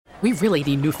We really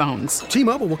need new phones.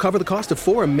 T-Mobile will cover the cost of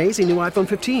 4 amazing new iPhone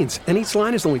 15s, and each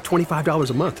line is only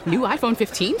 $25 a month. New iPhone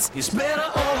 15s? It's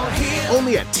better over here.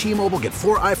 Only at T-Mobile, get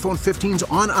 4 iPhone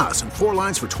 15s on us and 4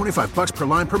 lines for $25 per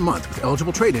line per month with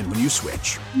eligible trade-in when you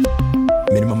switch.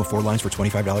 Minimum of 4 lines for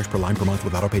 $25 per line per month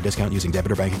with autopay discount using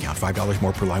debit or bank account. $5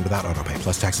 more per line without autopay,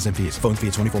 plus taxes and fees. Phone fee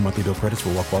at 24 monthly bill credits for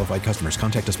well-qualified customers.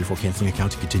 Contact us before canceling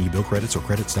account to continue bill credits or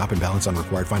credit stop and balance on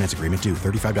required finance agreement due.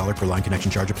 $35 per line connection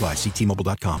charge applies. See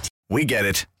T-Mobile.com. We get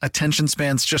it. Attention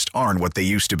spans just aren't what they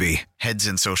used to be. Heads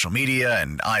in social media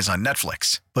and eyes on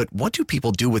Netflix. But what do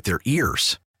people do with their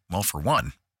ears? Well, for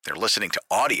one, they're listening to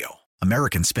audio.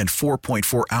 Americans spend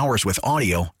 4.4 hours with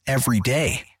audio every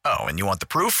day. Oh, and you want the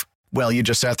proof? Well, you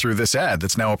just sat through this ad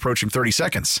that's now approaching 30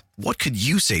 seconds. What could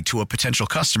you say to a potential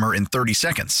customer in 30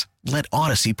 seconds? Let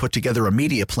Odyssey put together a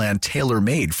media plan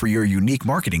tailor-made for your unique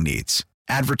marketing needs.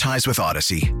 Advertise with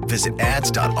Odyssey. Visit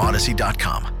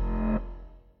ads.odyssey.com.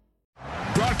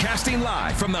 Broadcasting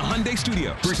live from the Hyundai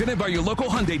Studios, presented by your local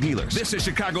Hyundai dealers. This is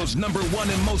Chicago's #1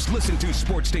 and most listened to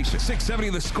sports station. 670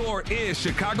 The Score is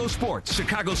Chicago Sports.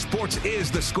 Chicago Sports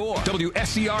is The Score.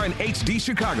 WSCR and HD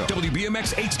Chicago.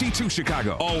 WBMX HD2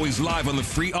 Chicago. Always live on the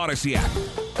free Odyssey app.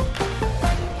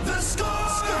 The Score!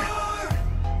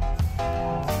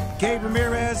 Gabe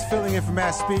Ramirez filling in for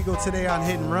Matt Spiegel today on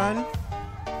Hit and Run.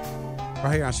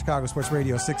 Right here on Chicago Sports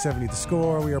Radio 670 The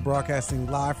Score. We are broadcasting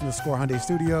live from the Score Hyundai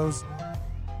Studios.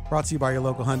 Brought to you by your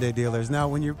local Hyundai dealers. Now,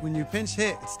 when you pinch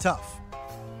hit, it's tough.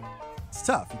 It's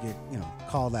tough. You get,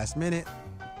 called last minute.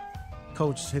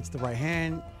 Coach hits the right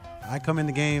hand. I come in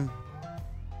the game.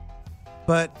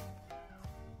 But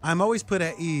I'm always put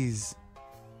at ease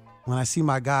when I see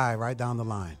my guy right down the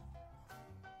line.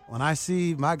 When I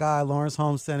see my guy, Lawrence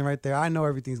Holmes, standing right there, I know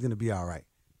everything's going to be all right.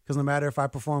 Because no matter if I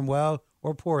perform well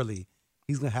or poorly,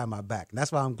 he's going to have my back. And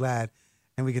that's why I'm glad,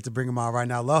 and we get to bring him on right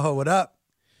now. Loho, what up?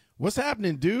 What's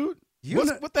happening, dude?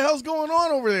 What the hell's going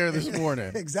on over there this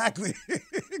morning? Exactly.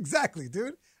 Exactly,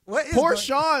 dude. What is Poor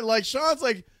Sean. Sean's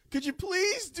like, could you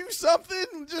please do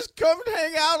something? Just come and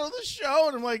hang out on the show.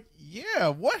 And I'm like, yeah,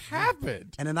 what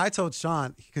happened? And then I told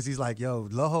Sean, because he's like, yo,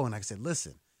 Loho. And I said,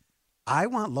 listen, I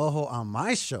want Loho on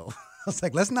my show. I was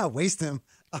like, let's not waste him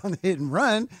on Hit and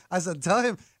Run. I said, tell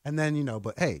him. And then,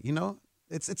 but hey,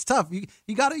 it's tough. You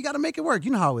gotta make it work. You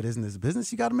know how it is in this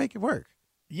business. You gotta make it work.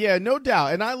 Yeah, no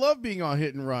doubt. And I love being on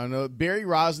Hit and Run. Barry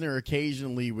Rosner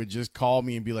occasionally would just call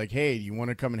me and be like, hey, do you want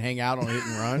to come and hang out on Hit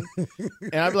and Run?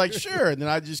 And I'd be like, sure. And then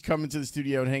I'd just come into the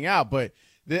studio and hang out. But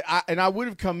I would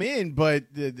have come in, but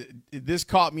this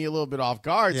caught me a little bit off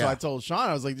guard. Yeah. So I told Sean,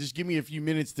 I was like, just give me a few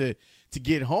minutes to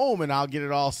get home, and I'll get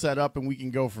it all set up, and we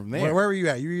can go from there. Where were you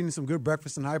at? You were eating some good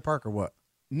breakfast in Hyde Park or what?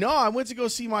 No, I went to go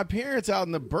see my parents out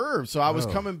in the burbs. So I was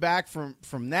coming back from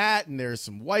that, and there's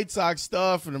some White Sox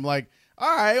stuff, and I'm like,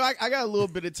 all right, I got a little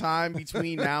bit of time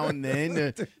between now and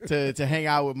then to hang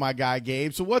out with my guy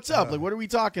Gabe. So what's up? What are we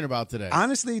talking about today?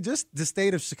 Honestly, just the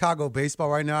state of Chicago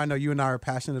baseball right now. I know you and I are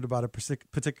passionate about a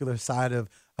particular side of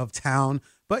town,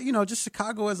 but just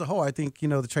Chicago as a whole. I think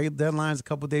the trade deadline's a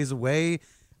couple days away.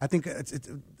 I think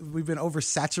we've been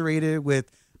oversaturated with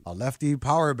a lefty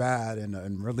power bat and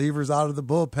relievers out of the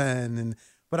bullpen,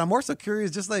 but I'm more so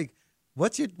curious, just like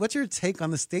what's your take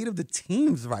on the state of the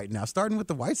teams right now, starting with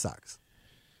the White Sox?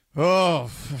 Oh,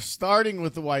 starting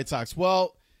with the White Sox.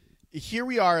 Well, here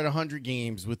we are at 100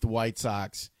 games with the White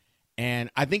Sox, and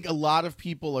I think a lot of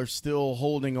people are still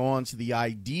holding on to the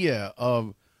idea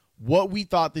of what we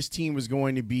thought this team was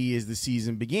going to be as the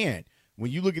season began. When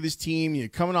you look at this team, you're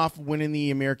coming off of winning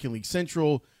the American League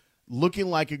Central, looking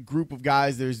like a group of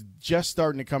guys that is just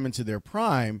starting to come into their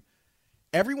prime.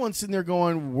 Everyone's sitting there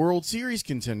going World Series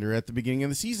contender at the beginning of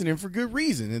the season, and for good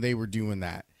reason, and they were doing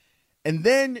that. And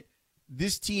then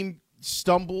this team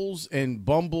stumbles and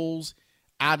bumbles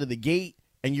out of the gate,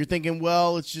 and you're thinking,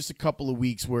 well, it's just a couple of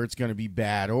weeks where it's going to be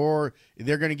bad, or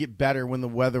they're going to get better when the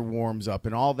weather warms up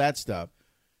and all that stuff.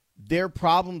 Their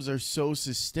problems are so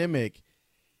systemic.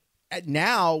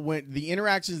 Now, when the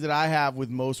interactions that I have with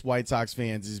most White Sox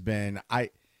fans has been, I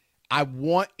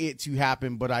want it to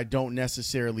happen, but I don't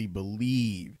necessarily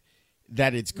believe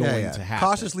that it's going to happen.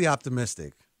 Cautiously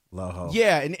optimistic, Loho.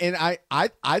 Yeah, and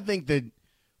I think that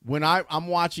when I'm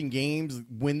watching games,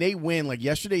 when they win, like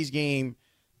yesterday's game,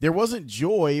 there wasn't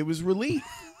joy, it was relief.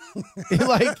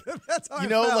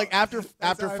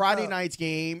 After Friday night's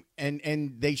game,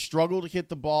 and they struggled to hit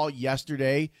the ball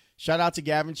yesterday. Shout out to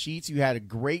Gavin Sheets, who had a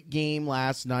great game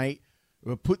last night,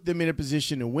 put them in a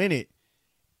position to win it.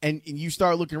 And you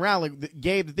start looking around,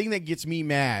 Gabe, the thing that gets me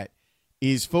mad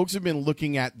is folks have been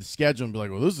looking at the schedule and be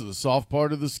like, well, this is the soft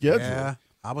part of the schedule. Yeah,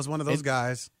 I was one of those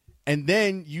guys. And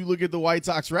then you look at the White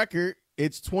Sox record,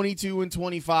 it's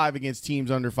 22-25 against teams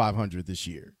under 500 this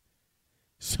year.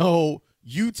 So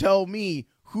you tell me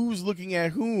who's looking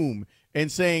at whom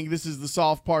and saying this is the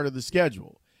soft part of the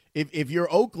schedule. If you're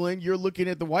Oakland, you're looking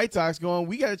at the White Sox going,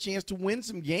 we got a chance to win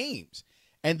some games.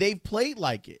 And they've played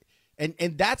like it.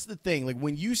 And that's the thing. Like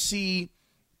when you see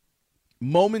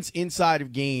moments inside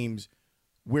of games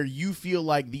where you feel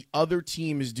like the other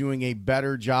team is doing a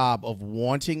better job of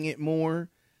wanting it more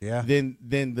than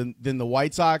the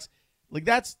White Sox, like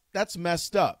that's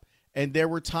messed up. And there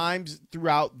were times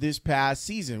throughout this past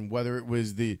season, whether it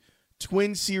was the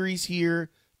Twin series here,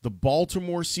 the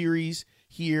Baltimore series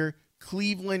here,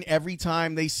 Cleveland, every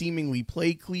time they seemingly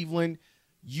play Cleveland,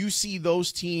 you see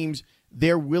those teams,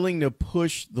 they're willing to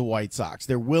push the White Sox.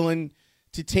 They're willing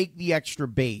to take the extra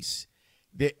base.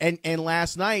 And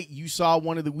last night, you saw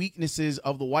one of the weaknesses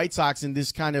of the White Sox in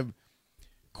this kind of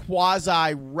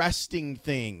quasi-resting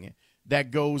thing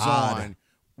that goes on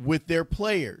with their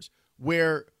players,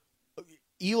 where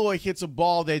Eloy hits a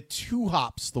ball that 2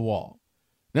 hops the wall.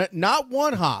 Not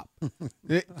 1 hop,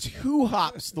 2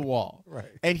 hops the wall. Right.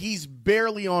 And he's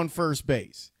barely on first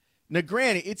base. Now,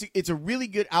 granted, it's a really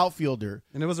good outfielder.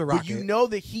 And it was a rocket. But you know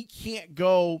that he can't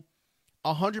go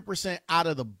 100% out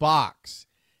of the box.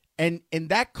 And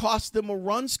that cost them a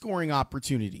run-scoring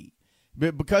opportunity.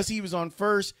 But because he was on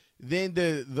first, then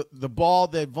the ball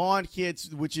that Vaughn hits,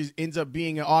 which ends up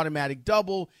being an automatic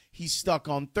double, he's stuck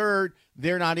on third.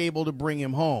 They're not able to bring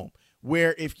him home.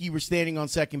 Where if he were standing on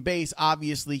second base,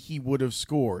 obviously he would have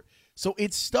scored. So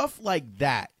it's stuff like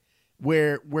that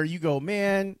where you go,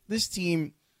 man, this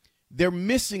team, they're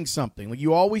missing something. Like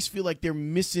you always feel like they're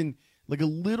missing like a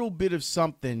little bit of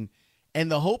something.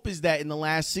 And the hope is that in the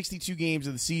last 62 games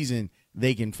of the season,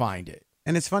 they can find it.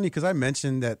 And it's funny because I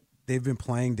mentioned that they've been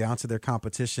playing down to their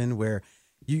competition where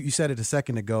you said it a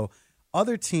second ago.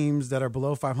 Other teams that are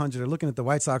below 500 are looking at the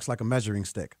White Sox like a measuring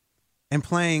stick and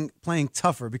playing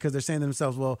tougher because they're saying to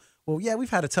themselves, well, yeah, we've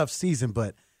had a tough season,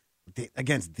 but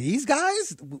against these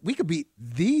guys, we could beat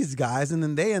these guys. And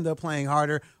then they end up playing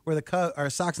harder where the Cubs or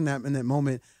Sox in that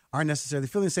moment aren't necessarily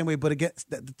feeling the same way. But against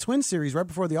the Twin series right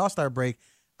before the All-Star break,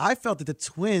 I felt that the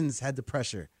Twins had the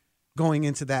pressure going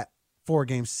into that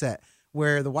 4-game set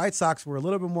where the White Sox were a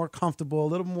little bit more comfortable, a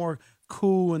little more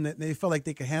cool, and that they felt like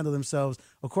they could handle themselves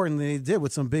accordingly. They did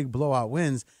with some big blowout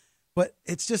wins. But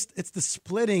it's the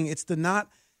splitting. It's the not,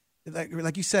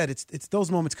 like you said, it's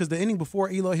those moments because the inning before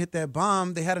Eloy hit that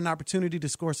bomb, they had an opportunity to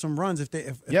score some runs if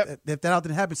that out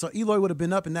didn't happen. So Eloy would have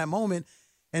been up in that moment.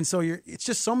 And so it's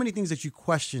just so many things that you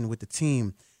question with the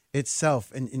team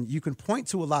itself. And you can point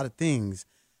to a lot of things,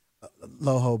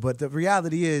 Loho, but the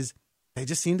reality is they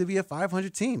just seem to be a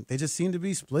 500 team. They just seem to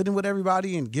be splitting with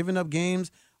everybody and giving up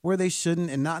games where they shouldn't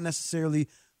and not necessarily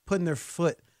putting their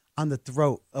foot on the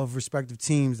throat of respective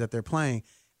teams that they're playing.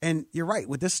 And you're right,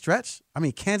 with this stretch, I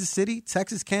mean, Kansas City,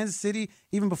 Texas, Kansas City,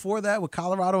 even before that with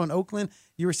Colorado and Oakland,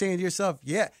 you were saying to yourself,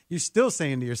 yeah, you're still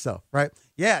saying to yourself, right?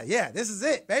 Yeah, this is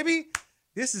it, baby.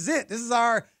 This is it. This is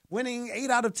our winning 8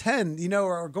 out of 10,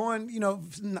 or going,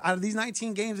 out of these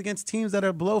 19 games against teams that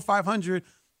are below 500,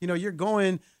 you're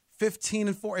going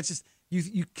 15-4. It's just,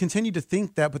 you continue to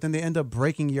think that, but then they end up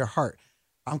breaking your heart.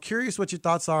 I'm curious what your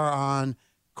thoughts are on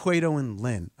Cueto and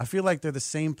Lynn. I feel like they're the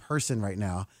same person right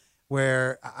now,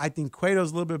 where I think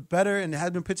Cueto's a little bit better and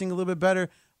has been pitching a little bit better,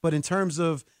 but in terms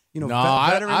of, veterans,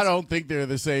 I don't think they're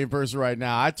the same person right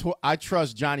now. I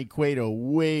trust Johnny Cueto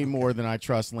way more than I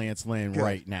trust Lance Lynn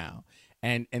right now.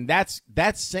 And that's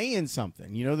saying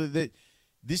something. That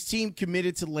this team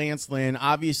committed to Lance Lynn.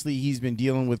 Obviously, he's been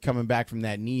dealing with coming back from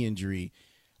that knee injury.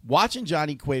 Watching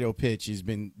Johnny Cueto pitch has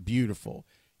been beautiful.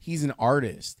 He's an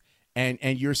artist. And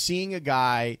you're seeing a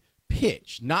guy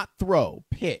pitch, not throw,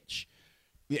 pitch.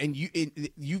 And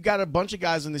you've got a bunch of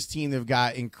guys on this team that have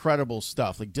got incredible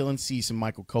stuff. Like Dylan Cease and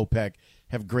Michael Kopech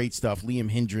have great stuff.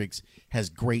 Liam Hendriks has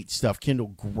great stuff. Kendall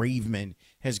Graveman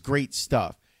has great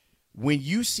stuff. When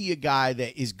you see a guy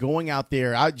that is going out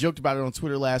there, I joked about it on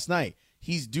Twitter last night,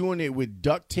 he's doing it with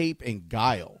duct tape and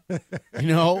guile.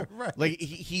 Right. Like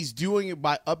he's doing it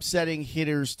by upsetting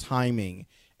hitters' timing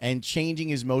and changing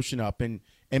his motion up and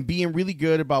being really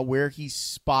good about where he's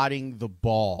spotting the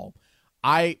ball.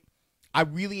 I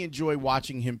really enjoy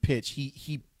watching him pitch.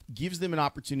 He gives them an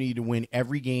opportunity to win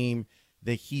every game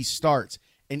that he starts.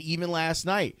 And even last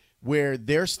night, where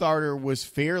their starter was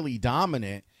fairly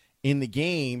dominant in the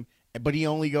game, but he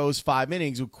only goes 5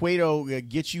 innings, Cueto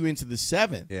gets you into the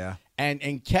 7th.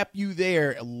 And kept you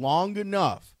there long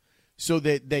enough so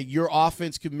that your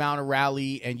offense could mount a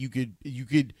rally and you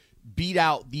could beat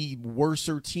out the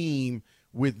worser team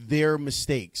with their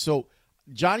mistakes. So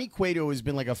Johnny Cueto has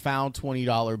been like a found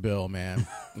 $20 bill, man.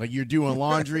 Like you're doing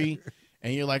laundry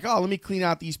and you're like, oh, let me clean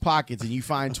out these pockets, and you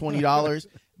find $20.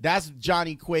 That's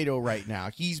Johnny Cueto right now.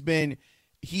 He's been.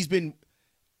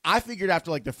 I figured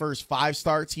after like the first 5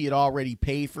 starts, he had already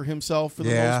paid for himself for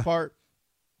the most part.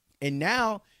 And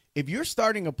now, if you're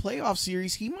starting a playoff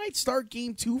series, he might start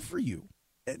game 2 for you.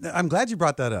 I'm glad you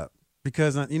brought that up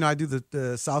because, I do the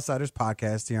Southsiders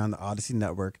podcast here on the Odyssey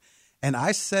Network. And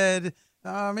I said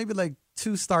maybe like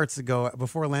 2 starts ago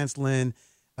before Lance Lynn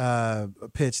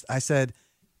pitched, I said,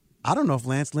 I don't know if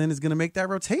Lance Lynn is going to make that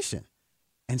rotation.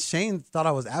 And Shane thought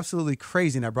I was absolutely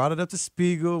crazy. And I brought it up to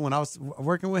Spiegel when I was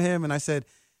working with him. And I said,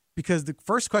 because the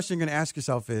first question you're going to ask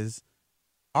yourself is,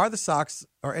 are the Sox,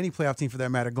 or any playoff team for that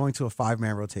matter, going to a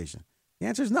 5-man rotation? The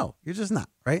answer is no. You're just not,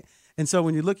 right? And so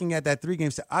when you're looking at that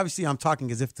 3-game set, obviously I'm talking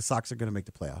as if the Sox are going to make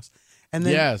the playoffs. And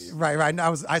then, yes. Right.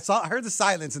 I heard the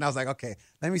silence, and I was like, okay,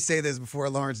 let me say this before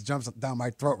Lawrence jumps down my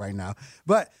throat right now.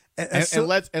 But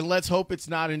and let's hope it's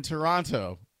not in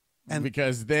Toronto.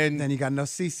 Because then you got no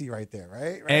CC right there,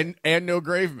 right? And no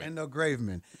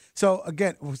Graveman. So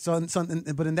again,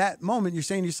 but in that moment, you're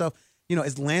saying to yourself,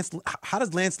 how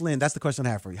does Lance Lynn? That's the question I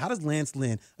have for you. How does Lance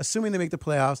Lynn, assuming they make the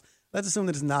playoffs, let's assume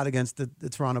that it's not against the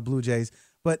Toronto Blue Jays,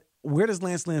 but where does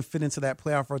Lance Lynn fit into that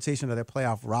playoff rotation or that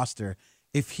playoff roster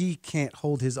if he can't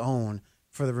hold his own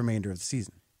for the remainder of the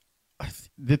season?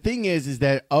 The thing is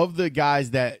that of the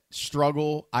guys that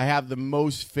struggle, I have the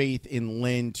most faith in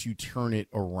Lynn to turn it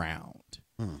around.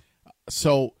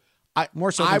 So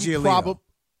more so than Giolito.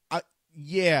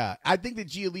 I think that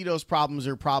Giolito's problems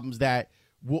are problems that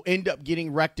will end up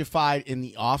getting rectified in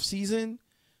the offseason,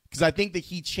 because I think that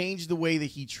he changed the way that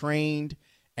he trained,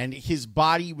 and his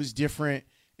body was different,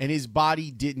 and his body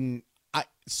didn't.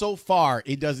 So far,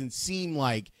 it doesn't seem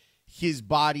like his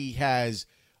body has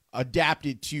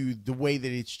adapted to the way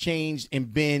that it's changed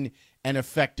and been an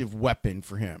effective weapon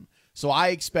for him. So I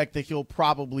expect that he'll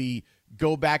probably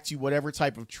go back to whatever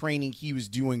type of training he was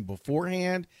doing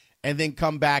beforehand and then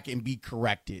come back and be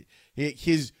corrected.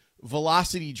 His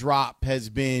velocity drop has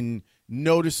been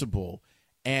noticeable,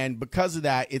 and because of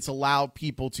that, it's allowed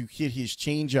people to hit his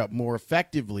changeup more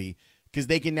effectively, because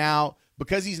they can now,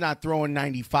 because he's not throwing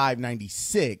 95,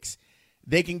 96,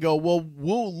 they can go, well,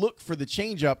 we'll look for the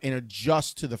changeup and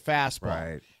adjust to the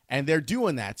fastball. Right. And they're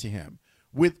doing that to him.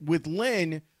 With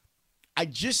Lynn, I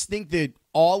just think that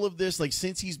all of this, like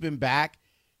since he's been back,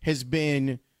 has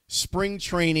been spring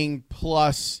training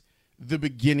plus the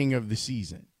beginning of the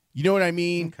season. You know what I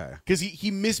mean? Okay. Because he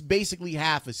missed basically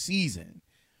half a season.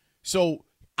 So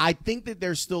I think that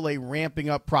there's still a ramping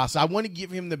up process. I want to give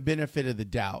him the benefit of the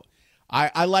doubt.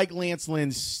 I like Lance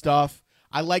Lynn's stuff.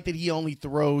 I like that he only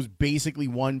throws basically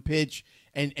one pitch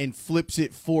and flips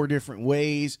it 4 different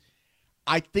ways.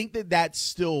 I think that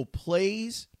still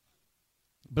plays,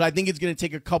 but I think it's going to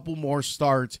take a couple more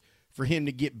starts for him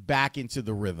to get back into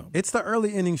the rhythm. It's the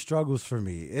early inning struggles for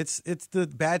me. It's the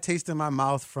bad taste in my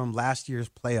mouth from last year's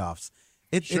playoffs.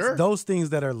 It's those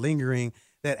things that are lingering,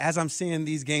 that as I'm seeing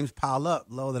these games pile up,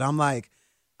 Lo, that I'm like,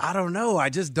 I don't know. I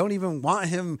just don't even want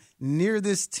him near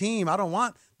this team. I don't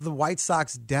want the White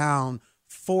Sox down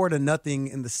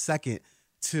 4-0 in the second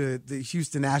to the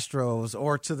Houston Astros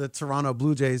or to the Toronto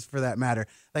Blue Jays for that matter.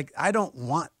 Like, I don't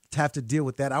want to have to deal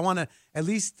with that. I want to at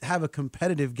least have a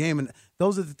competitive game. And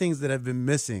those are the things that have been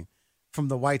missing from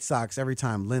the White Sox every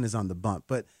time Lynn is on the bump.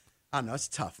 But I don't know. It's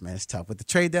tough, man. It's tough. With the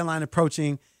trade deadline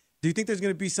approaching, do you think there's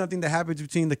going to be something that happens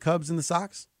between the Cubs and the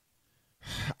Sox?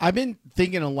 I've been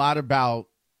thinking a lot about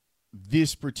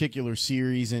this particular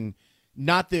series, and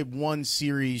not that one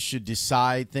series should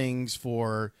decide things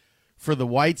for the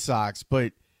White Sox,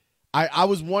 but I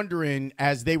was wondering,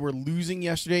 as they were losing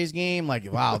yesterday's game, like,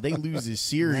 wow, they lose this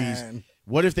series.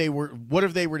 What if they were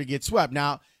to get swept?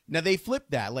 Now they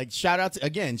flipped that. Like, shout out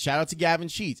to Gavin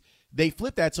Sheets. They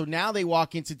flipped that, so now they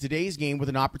walk into today's game with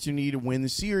an opportunity to win the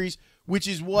series, which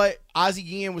is what Ozzie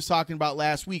Guillen was talking about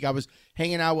last week. I was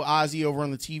hanging out with Ozzie over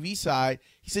on the TV side.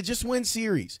 He said, just win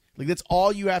series. Like, that's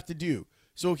all you have to do.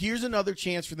 So here's another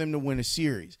chance for them to win a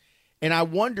series. And I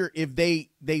wonder if they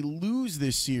lose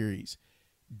this series,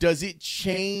 does it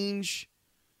change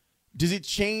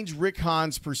Rick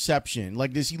Hahn's perception?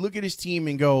 Like, does he look at his team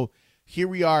and go, here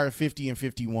we are at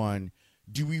 50-51.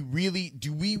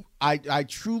 I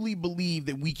truly believe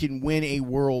that we can win a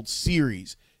World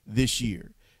Series this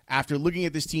year after looking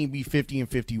at this team be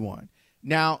 50-51.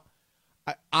 Now,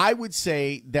 I would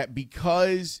say that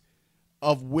because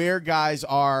of where guys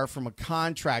are from a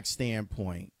contract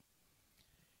standpoint,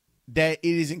 that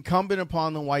it is incumbent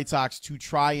upon the White Sox to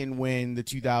try and win the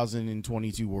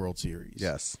 2022 World Series.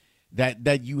 Yes.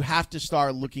 That you have to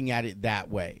start looking at it that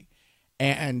way.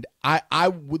 And I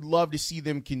would love to see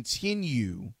them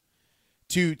continue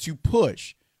to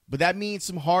push. But that means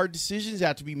some hard decisions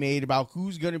have to be made about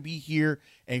who's going to be here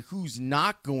and who's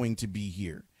not going to be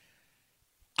here.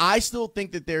 I still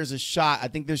think that there's a shot. I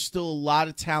think there's still a lot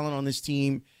of talent on this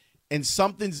team, and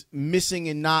something's missing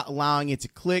and not allowing it to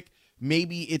click.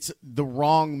 Maybe it's the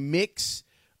wrong mix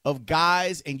of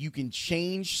guys, and you can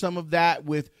change some of that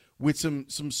with some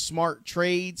smart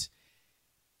trades.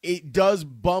 It does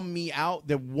bum me out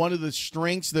that one of the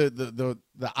strengths, the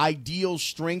ideal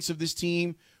strengths of this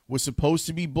team was supposed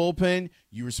to be bullpen.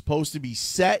 You were supposed to be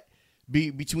set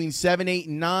between 7, 8,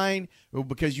 and 9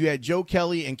 because you had Joe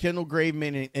Kelly and Kendall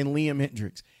Graveman and Liam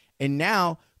Hendriks. And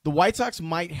now the White Sox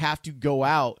might have to go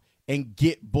out and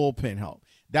get bullpen help.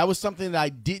 That was something that I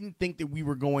didn't think that we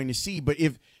were going to see. But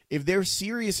if they're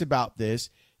serious about this,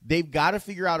 they've got to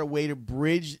figure out a way to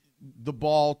bridge the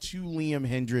ball to Liam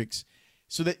Hendriks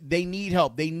so that they need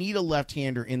help. They need a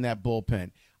left-hander in that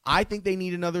bullpen. I think they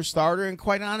need another starter, and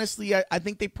quite honestly, I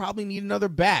think they probably need another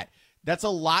bat. That's a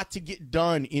lot to get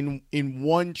done in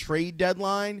one trade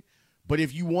deadline. But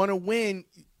if you want to win,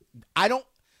 I don't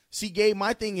see, Gabe,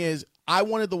 my thing is I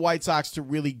wanted the White Sox to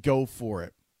really go for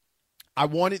it. I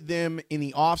wanted them in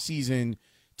the offseason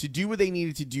to do what they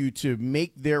needed to do to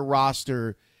make their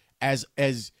roster as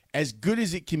good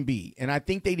as it can be. And I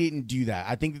think they didn't do that.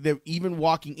 I think that even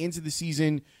walking into the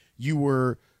season, you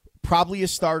were probably a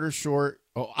starter short.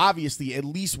 Oh, obviously, at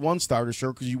least one starter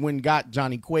short because you went and got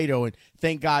Johnny Cueto, and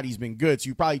thank God he's been good. So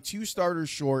you're probably 2 starters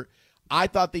short. I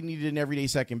thought they needed an everyday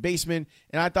second baseman,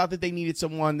 and I thought that they needed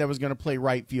someone that was going to play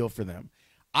right field for them.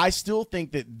 I still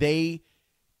think that they've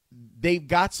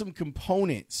got some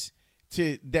components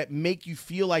that make you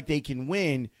feel like they can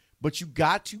win, but you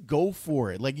got to go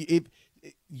for it. Like, if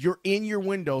you're in your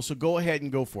window, so go ahead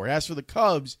and go for it. As for the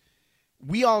Cubs,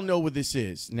 we all know what this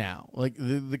is now. Like,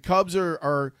 the Cubs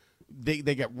are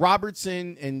they got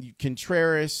Robertson and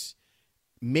Contreras.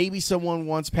 Maybe someone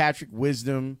wants Patrick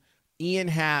Wisdom, Ian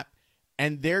Happ,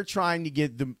 and they're trying to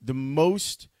get the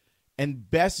most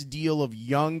and best deal of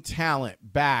young talent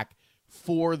back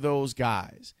for those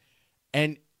guys.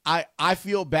 And I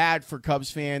feel bad for Cubs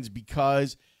fans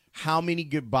because how many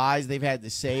goodbyes they've had to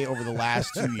say over the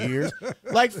last 2 years.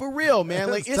 Like, for real, man.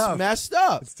 Like, it's messed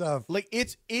up. It's tough. Like,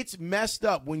 it's messed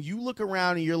up when you look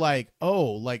around and you're like,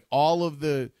 oh, like all of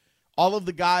the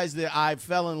guys that I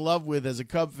fell in love with as a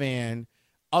Cub fan,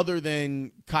 other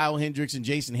than Kyle Hendricks and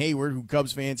Jason Hayward, who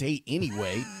Cubs fans hate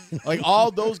anyway, like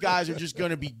all those guys are just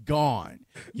going to be gone,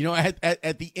 you know,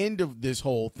 at the end of this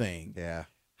whole thing. Yeah.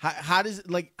 How does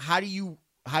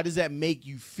that make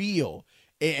you feel?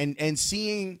 And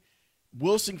seeing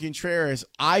Wilson Contreras,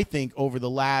 I think over the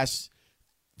last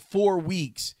 4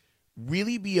 weeks,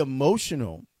 really be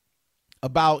emotional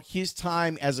about his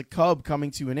time as a Cub coming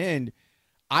to an end,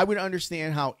 I would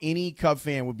understand how any Cub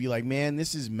fan would be like, man,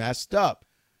 this is messed up.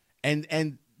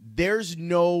 And there's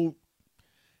no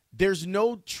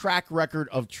track record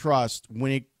of trust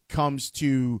when it comes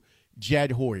to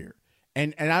Jed Hoyer.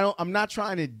 And I'm not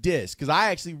trying to diss, because I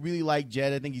actually really like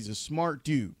Jed. I think he's a smart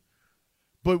dude.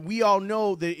 But we all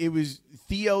know that it was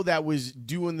Theo that was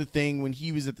doing the thing when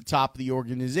he was at the top of the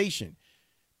organization.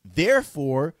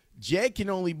 Therefore, Jed can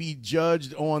only be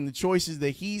judged on the choices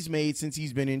that he's made since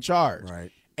he's been in charge.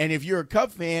 Right. And if you're a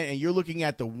Cub fan and you're looking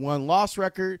at the 1-loss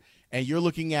record and you're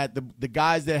looking at the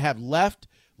guys that have left,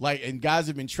 like, and guys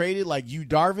have been traded, like Yu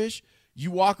Darvish, you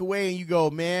walk away and you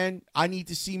go, man, I need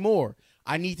to see more.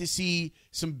 I need to see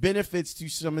some benefits to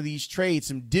some of these trades,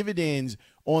 some dividends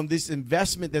on this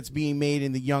investment that's being made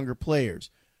in the younger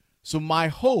players. So my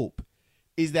hope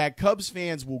is that Cubs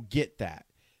fans will get that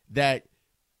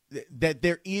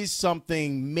there is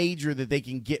something major that they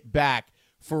can get back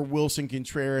for Wilson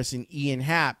Contreras and Ian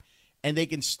Happ, and they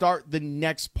can start the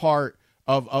next part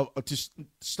of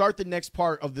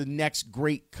the next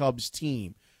great Cubs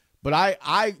team. But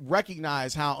I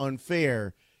recognize how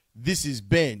unfair this has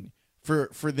been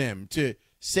for them to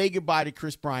say goodbye to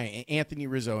Chris Bryant and Anthony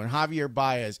Rizzo and Javier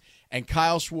Baez and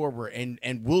Kyle Schwarber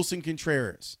and Wilson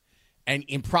Contreras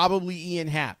and probably Ian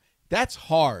Happ. That's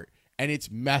hard, and it's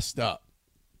messed up.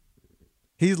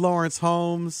 He's Lawrence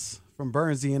Holmes from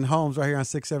Burnsie and Holmes right here on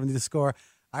 670 The Score.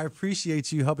 I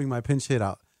appreciate you helping my pinch hit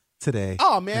out today.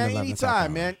 Oh, man,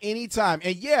 anytime, man, anytime.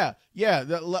 And yeah,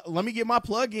 let me get my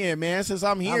plug in, man, since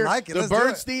I'm here. I like it. The Let's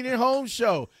Bernstein and Holmes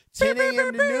show, 10 a.m.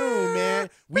 to noon, man.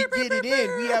 We get it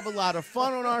in. We have a lot of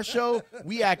fun on our show.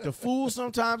 We act a fool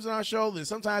sometimes on our show. Then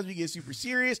sometimes we get super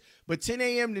serious. But 10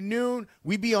 a.m. to noon,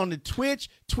 we be on the Twitch,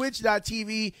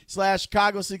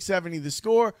 twitch.tv/Chicago670 The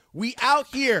Score. We out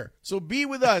here, so be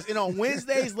with us. And on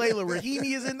Wednesdays, Layla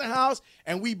Rahimi is in the house,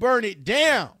 and we burn it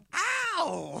down.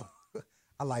 Ow!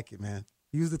 I like it, man.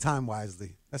 Use the time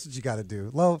wisely. That's what you got to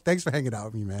do. Lo, thanks for hanging out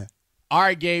with me, man. All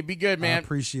right, Gabe. Be good, man. I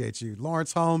appreciate you.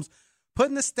 Lawrence Holmes,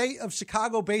 putting the state of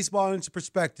Chicago baseball into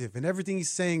perspective, and everything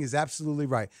he's saying is absolutely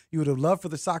right. You would have loved for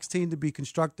the Sox team to be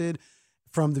constructed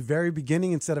from the very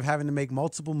beginning instead of having to make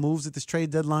multiple moves at this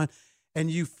trade deadline.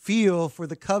 And you feel for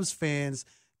the Cubs fans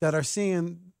that are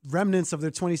seeing remnants of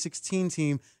their 2016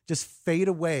 team just fade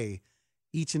away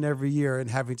each and every year and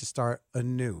having to start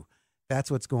anew. That's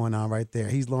what's going on right there.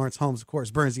 He's Lawrence Holmes, of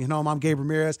course. Burnsy and home. I'm Gabe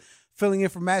Ramirez, filling in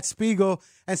for Matt Spiegel.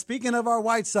 And speaking of our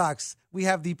White Sox, we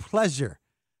have the pleasure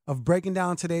of breaking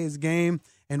down today's game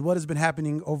and what has been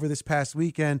happening over this past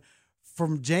weekend.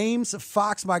 From James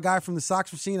Fox, my guy from the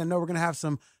Sox Machine, I know we're going to have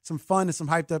some fun and some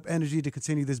hyped up energy to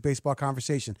continue this baseball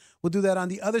conversation. We'll do that on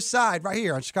the other side right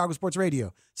here on Chicago Sports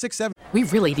Radio, 670. We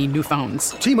really need new phones.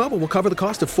 T-Mobile will cover the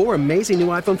cost of 4 amazing new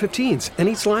iPhone 15s, and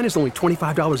each line is only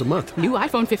 $25 a month. New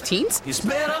iPhone 15s? It's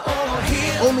better over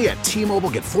here. Only at T-Mobile,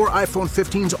 get 4 iPhone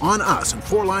 15s on us and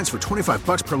 4 lines for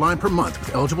 $25 per line per month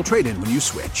with eligible trade-in when you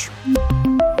switch.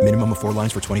 Minimum of 4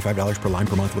 lines for $25 per line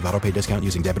per month with autopay discount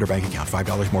using debit or bank account.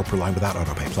 $5 more per line without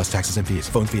autopay, plus taxes and fees.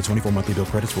 Phone fee at 24 monthly bill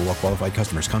credits for well-qualified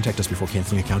customers. Contact us before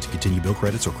canceling account to continue bill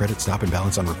credits or credit stop and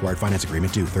balance on required finance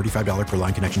agreement due. $35 per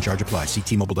line connection charge applies. See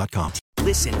T-Mobile.com.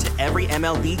 Listen to every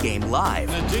MLB game live.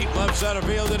 In the deep left center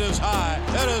field, it is high,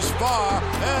 it is far,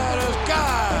 it is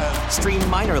gone. Stream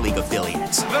minor league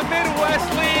affiliates. The Midwest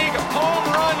League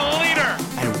home run leader.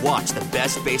 And watch the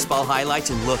best baseball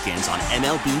highlights and look-ins on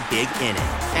MLB Big Inning.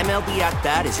 MLB At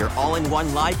Bat is your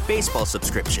all-in-one live baseball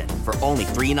subscription for only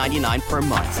 $3.99 per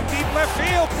month. Deep left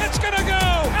field, it's gonna go.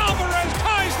 Alvarez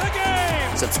ties the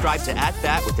game. Subscribe to At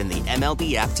Bat within the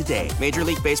MLB app today. Major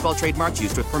League Baseball trademarks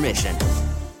used with permission.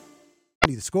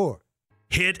 The Score.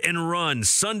 Hit and Run,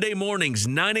 Sunday mornings,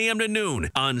 9 a.m. to noon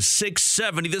on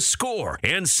 670 The Score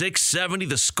and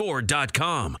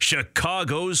 670thescore.com.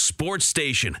 Chicago's sports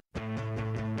station. You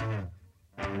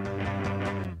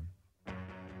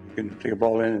can take a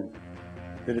ball in and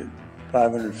hit it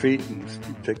 500 feet and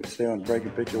stay on the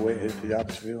breaking pitch away, hit it to the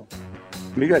opposite field. I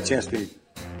mean, you got a chance to be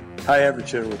high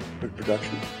average hitter with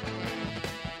production.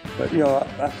 But,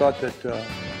 I thought that...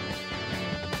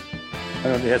 I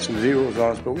know they had some zeros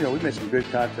on us, but we made some good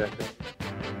contact there.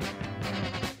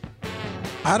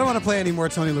 I don't want to play any more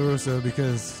Tony La Russa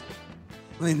because,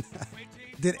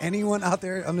 did anyone out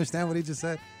there understand what he just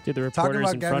said? Dude, the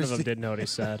reporters in front of him didn't know what he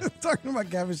said. Talking about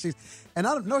Gavin Sheets. And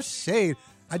no shade.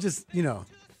 I just,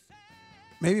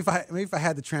 maybe if I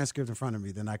had the transcript in front of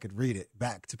me, then I could read it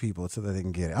back to people so that they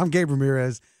can get it. I'm Gabe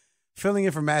Ramirez, filling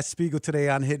in for Matt Spiegel today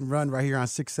on Hit and Run right here on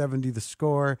 670 The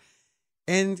Score.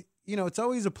 And it's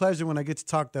always a pleasure when I get to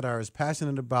talk that are as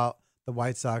passionate about the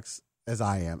White Sox as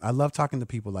I am. I love talking to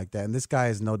people like that, and this guy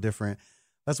is no different.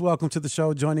 Let's welcome to the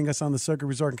show, joining us on the Circuit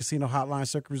Resort and Casino Hotline,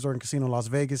 Circuit Resort and Casino Las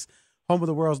Vegas, home of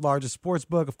the world's largest sports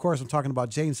book. Of course, I'm talking about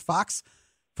James Fox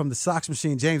from the Sox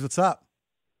Machine. James, what's up?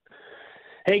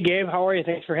 Hey, Gabe. How are you?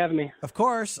 Thanks for having me. Of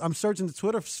course. I'm searching the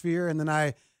Twitter sphere, and then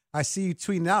I see you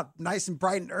tweeting out nice and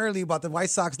bright and early about the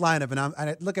White Sox lineup, and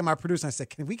I look at my producer and I said,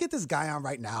 can we get this guy on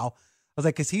right now? I was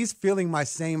like, because he's feeling my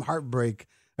same heartbreak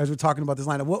as we're talking about this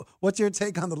lineup. What's your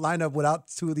take on the lineup without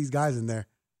 2 of these guys in there?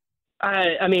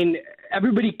 I mean,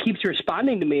 everybody keeps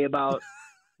responding to me about,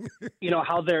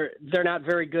 how they're not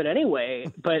very good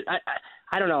anyway. But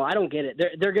I don't know. I don't get it.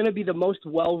 They're going to be the most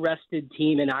well-rested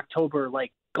team in October,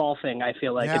 like golfing, I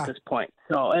feel like, at this point.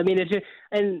 So, I mean, it's just,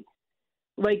 and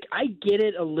like, I get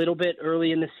it a little bit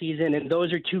early in the season, and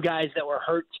those are 2 guys that were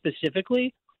hurt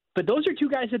specifically. But those are 2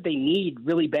 guys that they need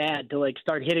really bad to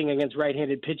start hitting against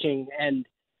right-handed pitching. And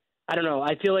I don't know.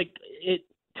 I feel like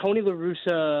Tony La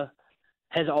Russa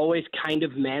has always kind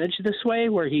of managed this way,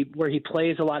 where he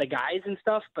plays a lot of guys and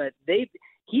stuff. But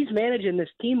he's managing this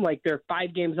team like they're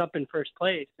 5 games up in first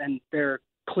place, and they're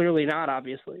clearly not.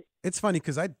 Obviously, it's funny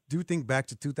because I do think back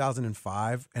to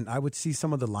 2005, and I would see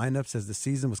some of the lineups as the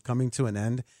season was coming to an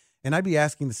end, and I'd be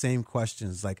asking the same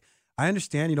questions like, I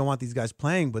understand you don't want these guys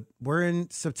playing, but we're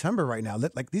in September right now.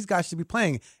 These guys should be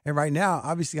playing. And right now,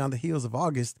 obviously on the heels of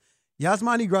August,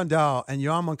 Yasmani Grandal and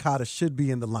Yoan Moncada should be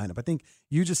in the lineup. I think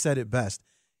you just said it best.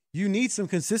 You need some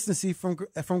consistency from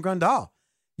Grandal.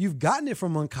 You've gotten it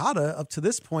from Moncada up to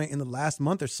this point in the last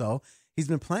month or so. He's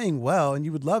been playing well, and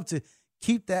you would love to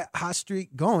keep that hot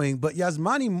streak going. But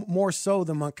Yasmani more so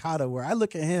than Moncada, where I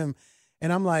look at him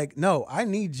and I'm like, no, I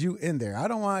need you in there. I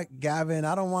don't want Gavin.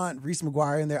 I don't want Reese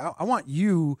McGuire in there. I want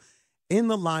you in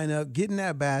the lineup, getting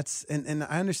at bats. And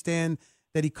I understand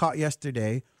that he caught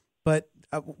yesterday. But,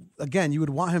 again, you would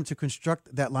want him to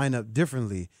construct that lineup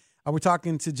differently. We're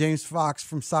talking to James Fox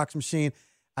from Sox Machine.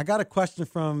 I got a question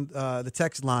from the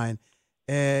text line.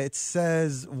 It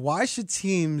says, why should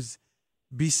teams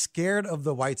be scared of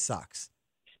the White Sox?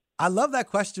 I love that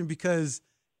question because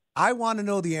I want to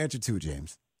know the answer to,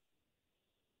 James.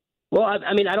 Well,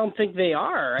 I mean, I don't think they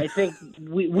are. I think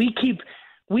we keep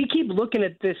looking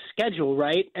at this schedule,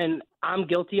 right? And I'm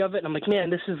guilty of it. And I'm like, man,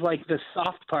 this is like the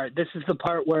soft part. This is the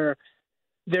part where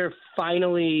they're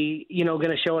finally, going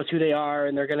to show us who they are,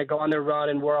 and they're going to go on their run,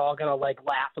 and we're all going to like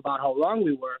laugh about how wrong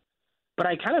we were. But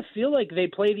I kind of feel like they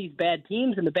play these bad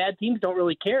teams, and the bad teams don't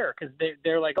really care because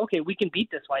they're like, okay, we can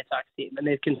beat this White Sox team, and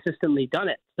they've consistently done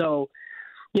it. So,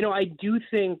 I do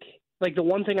think like the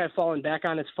one thing I've fallen back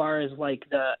on as far as like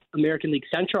the American League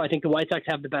Central, I think the White Sox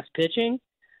have the best pitching.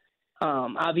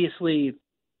 Obviously,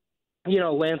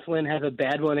 Lance Lynn has a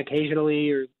bad one occasionally,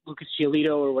 or Lucas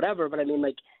Giolito or whatever. But I mean,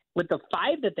 like with the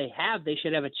 5 that they have, they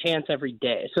should have a chance every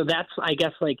day. So I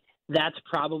guess that's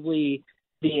probably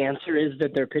the answer, is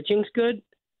that their pitching's good.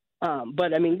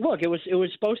 But I mean, look, it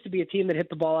was supposed to be a team that hit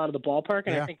the ball out of the ballpark,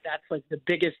 and I think that's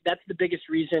the biggest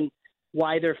reason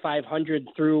why they're 500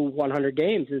 through 100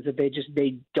 games, is that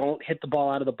they don't hit the ball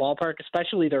out of the ballpark,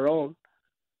 especially their own.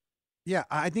 Yeah,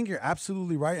 I think you're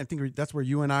absolutely right. I think that's where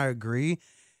you and I agree.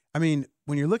 I mean,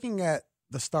 when you're looking at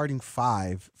the starting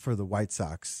 5 for the White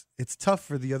Sox, it's tough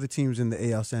for the other teams in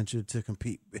the AL Central to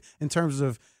compete in terms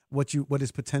of what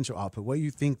is potential output, what you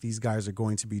think these guys are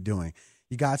going to be doing.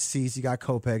 You got Cease, you got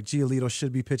Kopech, Giolito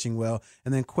should be pitching well,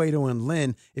 and then Cueto and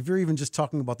Lynn. If you're even just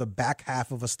talking about the back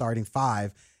half of a starting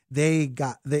 5, they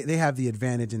have the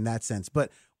advantage in that sense. But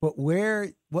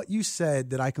what you said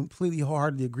that I completely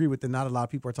wholeheartedly agree with, that not a lot of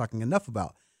people are talking enough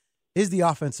about, is the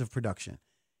offensive production.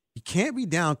 You can't be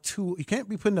down 2. You can't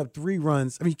be putting up 3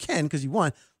 runs. I mean, you can because you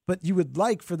won, but you would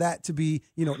like for that to be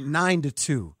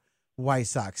 9-2 White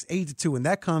Sox, 8-2, and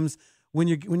that comes when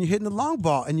you're hitting the long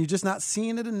ball, and you're just not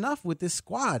seeing it enough with this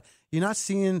squad. You're not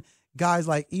seeing guys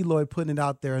like Eloy putting it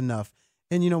out there enough.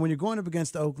 And when you're going up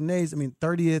against the Oakland A's, I mean,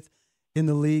 30th in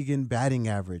the league in batting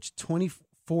average,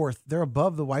 24th. They're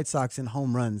above the White Sox in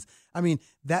home runs. I mean,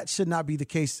 that should not be the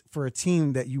case for a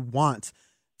team that you want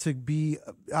to be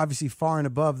obviously far and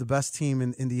above the best team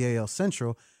in the AL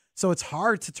Central. So it's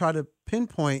hard to try to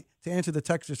pinpoint, to answer the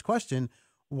texter's question,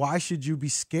 why should you be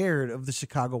scared of the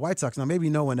Chicago White Sox? Now, maybe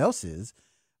no one else is,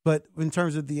 but in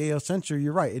terms of the AL Central,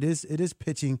 you're right. It is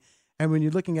pitching. And when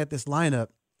you're looking at this lineup,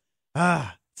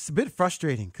 it's a bit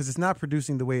frustrating because it's not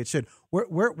producing the way it should. Where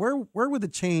would the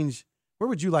change? Where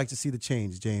would you like to see the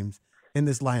change, James, in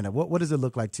this lineup? What does it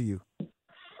look like to you?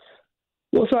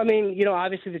 Well, so I mean,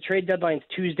 obviously the trade deadline's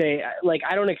Tuesday. Like,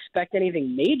 I don't expect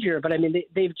anything major, but I mean,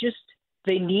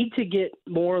 they need to get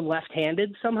more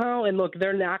left-handed somehow. And look,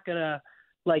 they're not gonna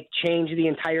change the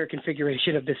entire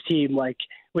configuration of this team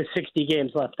with 60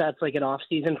 games left. That's like an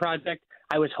off-season project.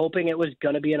 I was hoping it was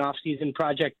going to be an off-season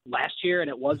project last year, and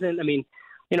it wasn't. I mean,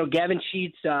 Gavin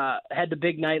Sheets had the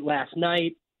big night last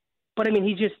night, but I mean,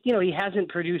 he just, he hasn't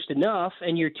produced enough,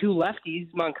 and your 2 lefties,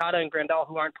 Moncada and Grandal,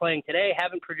 who aren't playing today,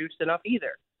 haven't produced enough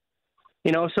either.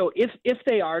 So if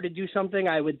they are to do something,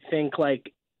 I would think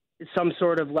some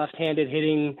sort of left-handed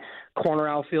hitting corner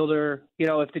outfielder.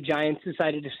 If the Giants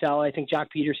decided to sell, I think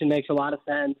Jock Peterson makes a lot of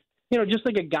sense. Just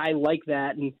like a guy like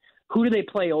that. And who do they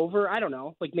play over? I don't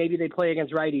know. Maybe they play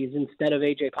against righties instead of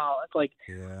A.J. Pollock.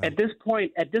 At this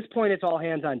point, it's all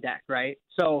hands on deck, right?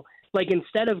 So,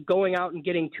 instead of going out and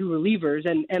getting 2 relievers,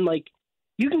 and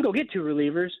you can go get 2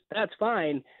 relievers, that's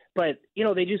fine. But,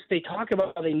 they talk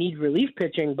about how they need relief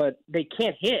pitching, but they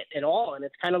can't hit at all. And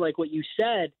it's kind of like what you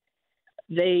said.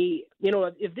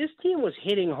 If this team was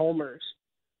hitting homers,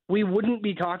 we wouldn't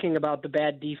be talking about the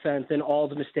bad defense and all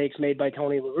the mistakes made by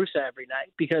Tony La Russa every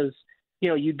night, because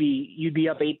you'd be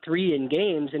up 8-3 in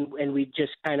games, and we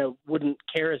just kind of wouldn't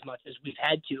care as much as we've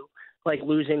had to,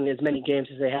 losing as many games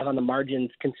as they have on the margins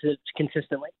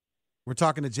consistently. We're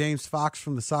talking to James Fox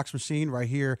from the Sox Machine right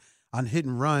here on Hit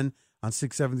and Run on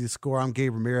 670 The Score. I'm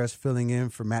Gabe Ramirez filling in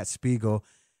for Matt Spiegel.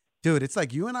 Dude, it's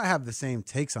like you and I have the same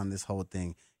takes on this whole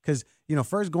thing. Because,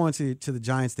 first going to the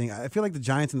Giants thing, I feel like the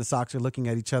Giants and the Sox are looking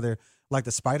at each other like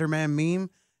the Spider-Man meme.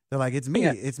 They're like, it's me,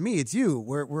 it's me, it's you.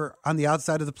 We're on the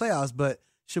outside of the playoffs, but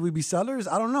should we be sellers?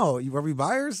 I don't know. Are we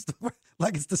buyers?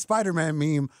 It's the Spider-Man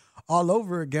meme all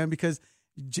over again, because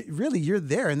really you're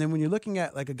there. And then when you're looking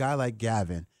at a guy like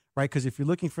Gavin, right? Because if you're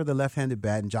looking for the left-handed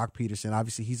bat, and Jock Peterson,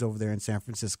 obviously he's over there in San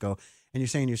Francisco, and you're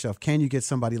saying to yourself, can you get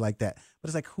somebody like that?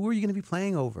 But it's who are you going to be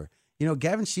playing over?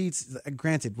 Gavin Sheets,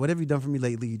 granted, what have you done for me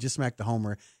lately? You just smacked the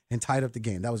homer and tied up the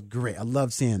game. That was great. I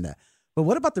love seeing that. But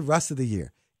what about the rest of the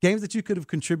year? Games that you could have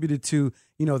contributed to,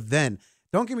 then.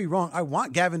 Don't get me wrong. I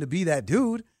want Gavin to be that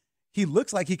dude. He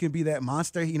looks like he can be that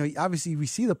monster. Obviously we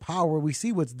see the power. We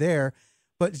see what's there.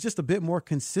 but it's just a bit more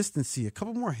consistency, a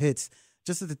couple more hits,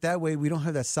 just so that way we don't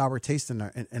have that sour taste in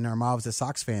our mouths as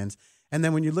Sox fans. And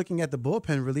then when you're looking at the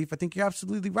bullpen relief, I think you're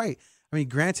absolutely right. I mean,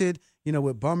 granted,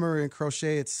 with Bummer and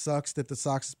Crochet, it sucks that the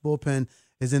Sox bullpen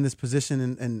is in this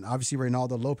position, and obviously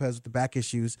Reynaldo Lopez with the back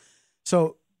issues.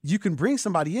 So you can bring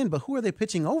somebody in, but who are they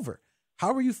pitching over?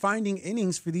 How are you finding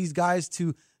innings for these guys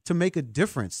to make a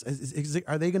difference?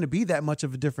 Are they going to be that much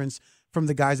of a difference from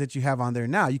the guys that you have on there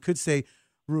now? You could say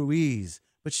Ruiz,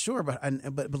 but sure,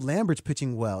 but Lambert's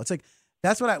pitching well. It's like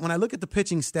that's what when I look at the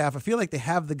pitching staff, I feel like they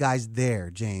have the guys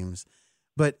there, James,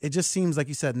 but it just seems like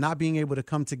you said, not being able to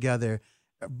come together,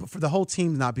 for the whole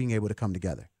team not being able to come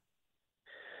together.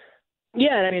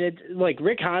 Yeah, I mean, it's like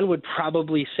Rick Hahn would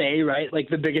probably say, right, like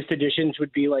the biggest additions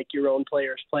would be like your own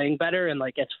players playing better, and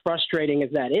like as frustrating as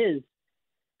that is,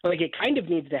 like it kind of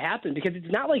needs to happen because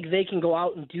it's not like they can go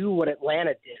out and do what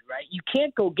Atlanta did, right? You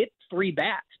can't go get 3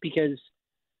 bats because,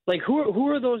 like, who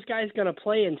are those guys going to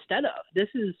play instead of? This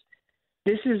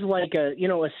is like a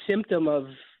symptom of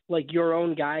like your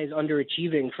own guys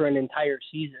underachieving for an entire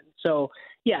season. So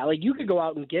yeah, like you could go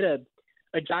out and get a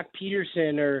Jock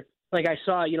Peterson, or like I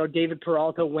saw, David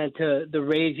Peralta went to the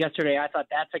Rays yesterday. I thought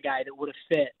that's a guy that would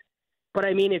have fit. But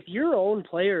I mean, if your own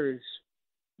players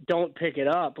don't pick it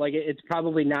up, like it's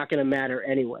probably not going to matter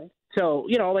anyway. So,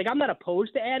 like I'm not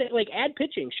opposed to add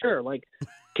pitching. Sure. Like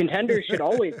contenders should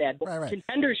always add, right.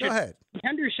 Contenders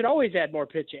should always add more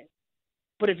pitching.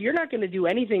 But if you're not going to do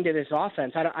anything to this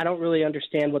offense, I don't really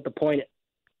understand what the point is.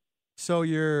 So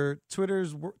your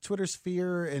Twitter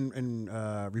sphere and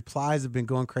replies have been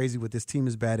going crazy with this team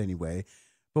is bad anyway.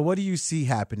 But what do you see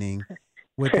happening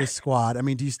with this squad? I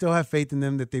mean, do you still have faith in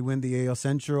them that they win the AL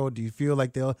Central? Do you feel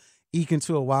like they'll eke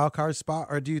into a wild card spot?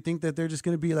 Or do you think that they're just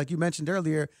going to be, like you mentioned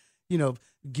earlier,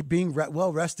 being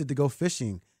well rested to go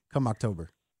fishing come October?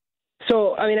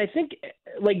 So, I mean, I think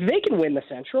like they can win the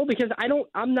Central because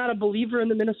I'm not a believer in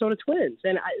the Minnesota Twins,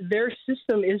 and their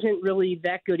system isn't really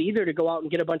that good either to go out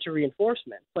and get a bunch of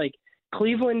reinforcements. Like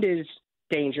Cleveland is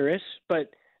dangerous,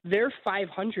 but they're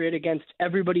 500 against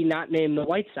everybody not named the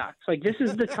White Sox. Like this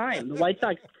is the time. The White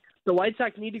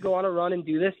Sox need to go on a run and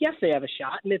do this. Yes, they have a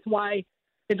shot, and it's why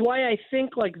I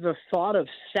think like the thought of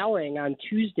selling on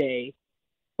Tuesday,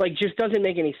 like just doesn't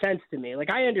make any sense to me. Like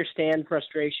I understand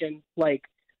frustration, like.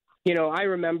 I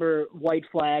remember White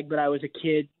Flag, but I was a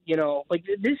kid, like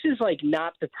this is like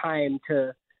not the time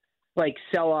to like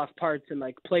sell off parts and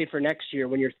like play for next year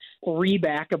when you're 3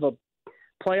 back of a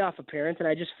playoff appearance. And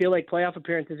I just feel like playoff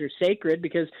appearances are sacred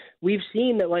because we've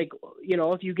seen that, like,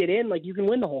 if you get in, like you can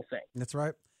win the whole thing. That's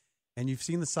right. And you've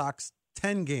seen the Sox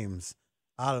 10 games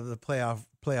out of the playoff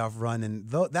run. And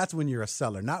that's when you're a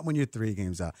seller, not when you're 3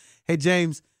 games out. Hey,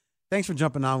 James, thanks for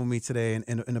jumping on with me today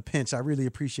in a pinch. I really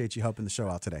appreciate you helping the show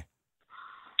out today.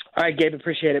 All right, Gabe,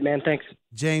 appreciate it, man. Thanks.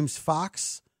 James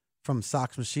Fox from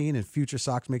Sox Machine and Future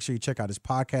Sox. Make sure you check out his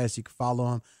podcast. You can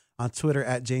follow him on Twitter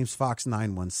at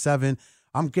JamesFox917.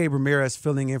 I'm Gabe Ramirez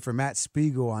filling in for Matt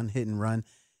Spiegel on Hit and Run.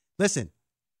 Listen,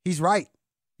 he's right.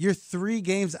 You're 3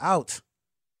 games out.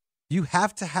 You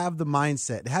have to have the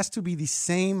mindset. It has to be the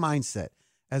same mindset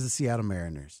as the Seattle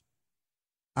Mariners.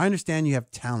 I understand you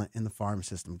have talent in the farm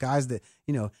system, guys that,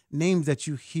 names that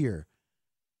you hear,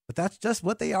 but that's just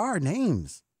what they are,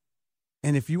 names.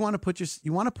 And if you want to put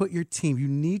your team, you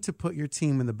need to put your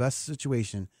team in the best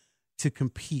situation to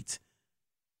compete,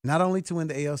 not only to win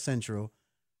the AL Central,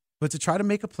 but to try to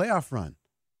make a playoff run.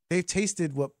 They've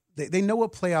tasted what they know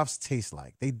what playoffs taste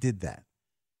like. They did that.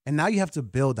 And now you have to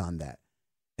build on that.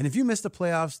 And if you miss the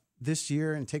playoffs this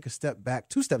year and take a step back,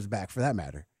 2 steps back for that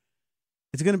matter,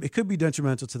 it could be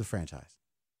detrimental to the franchise.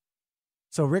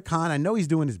 So Rick Hahn, I know he's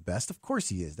doing his best. Of course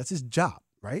he is. That's his job,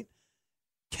 right?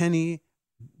 Kenny,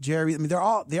 Jerry, I mean, they're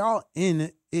all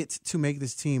in it to make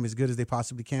this team as good as they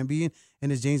possibly can be.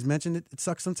 And as James mentioned, it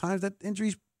sucks sometimes that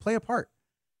injuries play a part.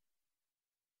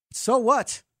 So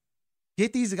what?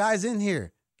 Get these guys in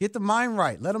here. Get the mind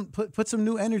right. Let them put some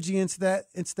new energy into that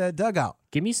dugout.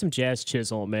 Give me some Jazz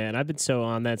Chisholm, man. I've been so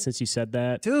on that since you said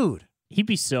that. Dude. He'd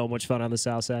be so much fun on the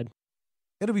South Side.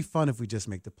 It'll be fun if we just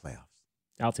make the playoffs.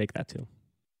 I'll take that too.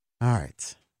 All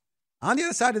right. On the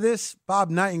other side of this,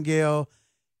 Bob Nightingale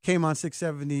came on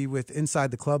 670 with Inside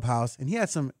the Clubhouse, and he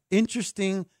had some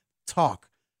interesting talk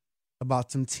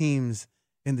about some teams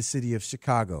in the city of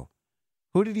Chicago.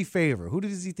 Who did he favor? Who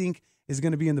does he think is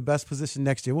going to be in the best position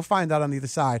next year? We'll find out on the other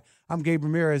side. I'm Gabe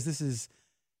Ramirez. This is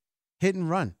Hit and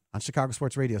Run on Chicago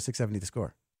Sports Radio, 670 The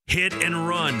Score. Hit and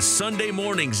Run, Sunday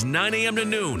mornings, 9 a.m. to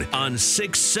noon on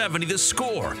 670 The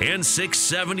Score and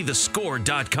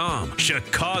 670thescore.com.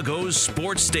 Chicago's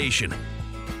sports station.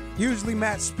 Usually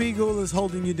Matt Spiegel is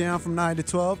holding you down from 9 to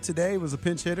 12. Today was a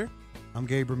pinch hitter. I'm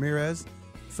Gabe Ramirez,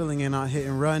 filling in on Hit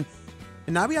and Run.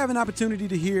 And now we have an opportunity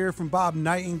to hear from Bob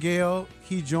Nightingale.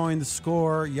 He joined The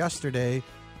Score yesterday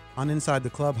on Inside the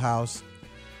Clubhouse.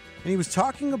 And he was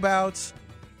talking about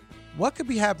what could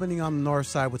be happening on the north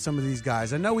side with some of these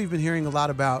guys. I know we've been hearing a lot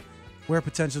about where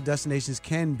potential destinations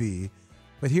can be,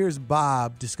 but here's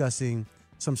Bob discussing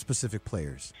some specific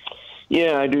players.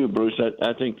 Yeah, I do, Bruce.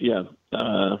 I think,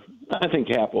 I think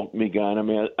Hap will be gone. I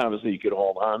mean, obviously you could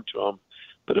hold on to him,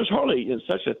 but there's hardly in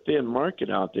such a thin market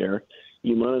out there.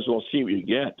 You might as well see what you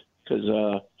get because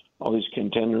all these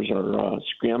contenders are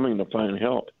scrambling to find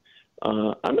help.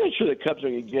 I'm not sure the Cubs are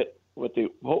going to get what they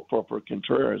hope for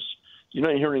Contreras. You're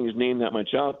not hearing his name that much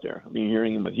out there. I mean, you're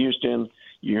hearing him with Houston.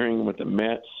 You're hearing him with the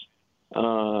Mets.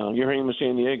 You're hearing him with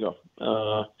San Diego.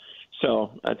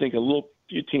 So I think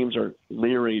few teams are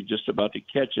leery just about the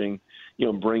catching,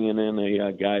 bringing in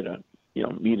a guy to,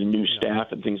 meet a new staff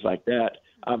and things like that.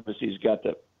 Obviously, he's got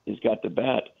the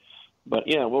bat. But,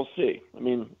 yeah, we'll see. I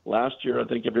mean, last year I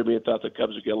think everybody thought the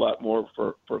Cubs would get a lot more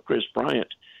for Chris Bryant,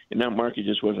 and that market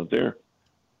just wasn't there.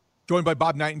 Joined by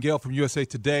Bob Nightingale from USA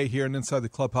Today here and Inside the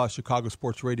Clubhouse, Chicago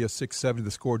Sports Radio 670,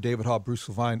 The Score. David Hall, Bruce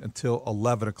Levine until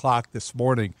 11 o'clock this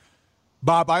morning.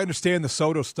 Bob, I understand the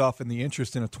Soto stuff and the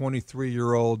interest in a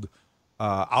 23-year-old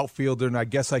outfielder, and I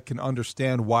guess I can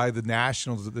understand why the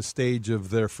Nationals at this stage of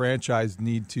their franchise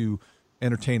need to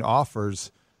entertain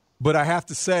offers. But I have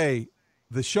to say,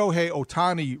 the Shohei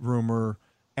Ohtani rumor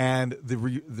and the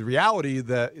reality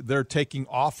that they're taking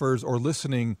offers or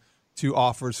listening to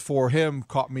offers for him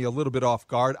caught me a little bit off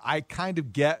guard. I kind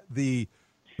of get when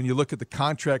you look at the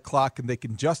contract clock and they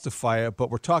can justify it, but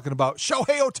we're talking about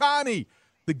Shohei Ohtani,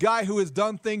 the guy who has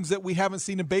done things that we haven't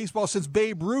seen in baseball since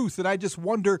Babe Ruth, and I just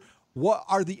wonder, what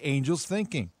are the Angels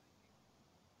thinking?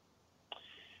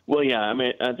 Well, yeah, I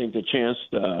mean, I think the chance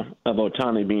of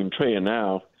Ohtani being traded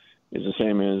now is the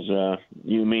same as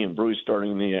you, me, and Bruce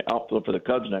starting the outfield for the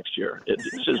Cubs next year.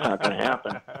 It's just not going to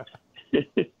happen.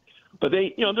 But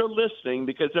they're listening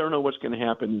because they don't know what's going to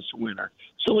happen this winter.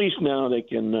 So at least now they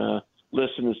can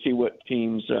listen and see what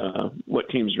teams are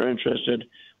interested,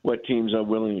 what teams are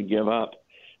willing to give up.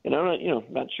 And I'm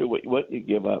not sure what you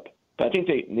give up. But I think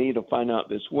they need to find out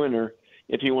this winter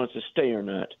if he wants to stay or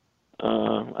not.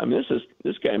 I mean,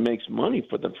 this guy makes money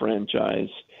for the franchise,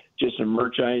 just in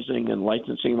merchandising and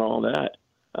licensing and all that.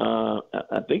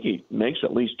 I think he makes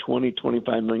at least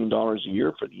 $20-25 million a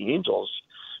year for the Angels.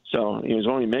 So he's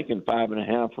only making $5.5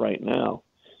 million right now.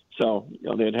 So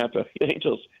they'd have to the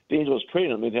Angels trade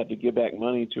him. They'd have to give back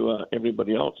money to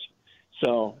everybody else.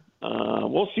 So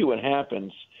we'll see what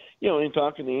happens. In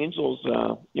talking to the Angels,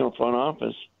 front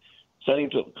office,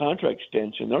 setting to a contract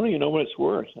extension, they don't even know what it's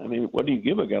worth. I mean, what do you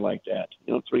give a guy like that?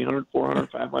 $300, $400,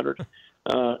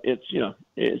 $500.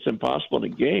 It's impossible to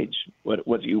gauge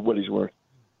what he's worth.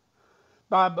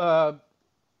 Bob,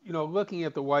 looking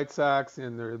at the White Sox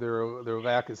and their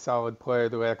lack of solid play,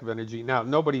 their lack of energy. Now,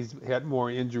 nobody's had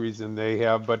more injuries than they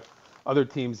have, but other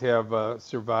teams have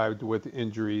survived with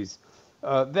injuries.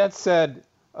 That said,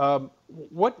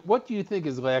 what do you think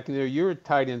is lacking there? You're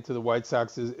tied into the White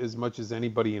Sox as much as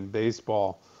anybody in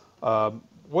baseball.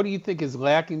 What do you think is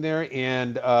lacking there?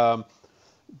 And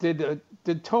did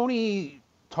Tony,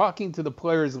 talking to the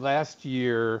players last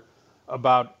year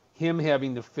about him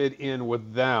having to fit in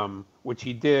with them, which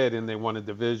he did, and they won a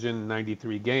division,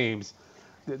 93 games,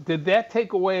 did that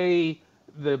take away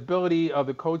the ability of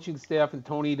the coaching staff and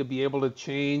Tony to be able to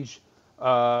change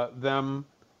them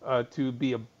to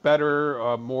be a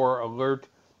better, more alert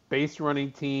base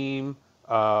running team,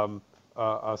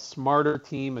 a smarter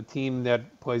team, a team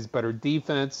that plays better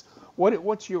defense?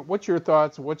 What's your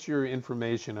thoughts? What's your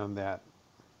information on that?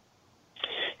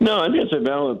 No, I think it's a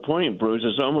valid point, Bruce.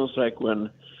 It's almost like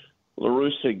when La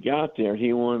Russa got there,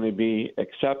 he wanted to be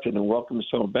accepted and welcomed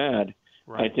so bad.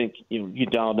 Right. I think he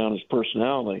dialed down his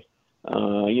personality.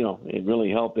 It really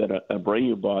helped that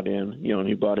Abreu bought in. And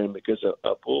he bought in because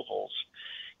of Pujols.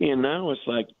 And now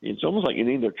it's almost like you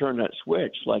need to turn that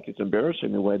switch. Like, it's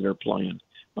embarrassing the way they're playing.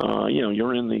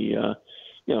 You're in the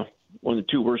one of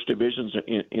the two worst divisions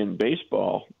in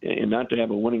baseball, and not to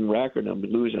have a winning record and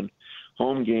losing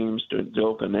home games to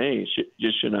Oakland A's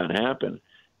just should not happen.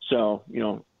 So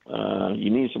you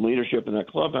need some leadership in that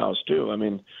clubhouse too. I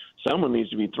mean, someone needs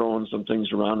to be throwing some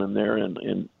things around in there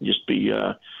and just be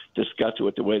disgusted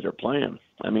with the way they're playing.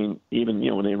 I mean, even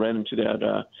when they ran into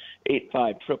that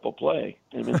 8-5 triple play,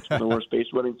 I mean, it's one of the worst base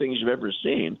running things you've ever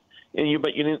seen.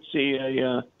 But you didn't see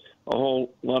a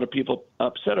whole lot of people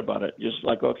upset about it. Just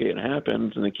like, okay, it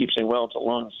happens, and they keep saying, well, it's a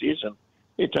long season.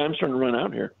 Hey, time's starting to run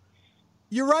out here.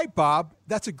 You're right, Bob.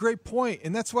 That's a great point.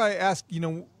 And that's why I ask,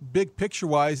 big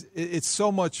picture-wise, it's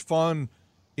so much fun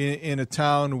in a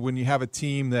town when you have a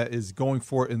team that is going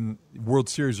for it in World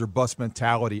Series or bust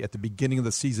mentality at the beginning of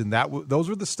the season. Those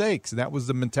were the stakes, and that was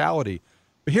the mentality.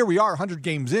 But here we are, 100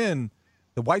 games in.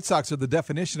 The White Sox are the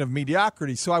definition of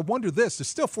mediocrity. So I wonder this. There's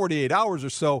still 48 hours or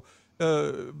so,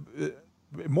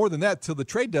 more than that, till the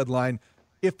trade deadline.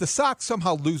 If the Sox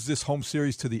somehow lose this home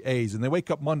series to the A's and they wake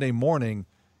up Monday morning,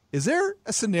 is there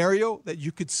a scenario that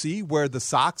you could see where the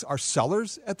Sox are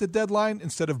sellers at the deadline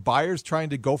instead of buyers trying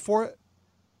to go for it?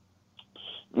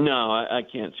 No, I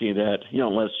can't see that.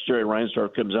 Unless Jerry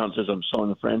Reinsdorf comes out and says, I'm selling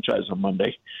the franchise on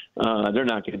Monday. They're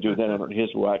not going to do that on his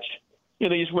watch.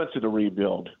 They just went through the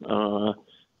rebuild.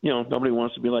 Nobody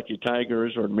wants to be like your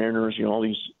Tigers or Mariners, all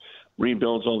these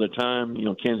rebuilds all the time.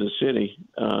 Kansas City.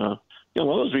 All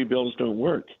those rebuilds don't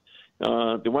work.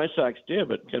 The White Sox did,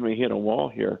 but can we hit a wall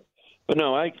here? But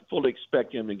no, I fully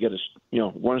expect him to get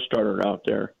one starter out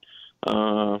there.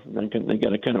 They got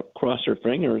to kind of cross their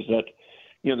fingers that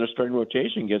their starting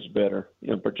rotation gets better,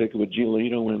 particularly with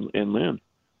Giolito and Lynn.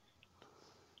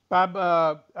 Bob,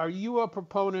 are you a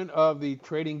proponent of the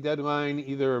trading deadline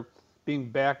either being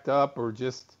backed up or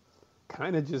just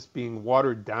being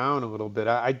watered down a little bit?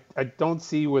 I don't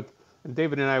see and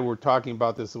David and I were talking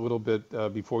about this a little bit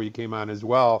before you came on as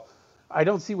well. I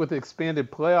don't see with the expanded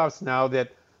playoffs now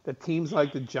that teams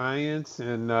like the Giants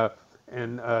and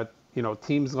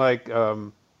teams like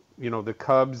the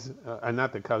Cubs,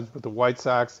 not the Cubs, but the White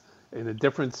Sox in a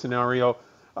different scenario,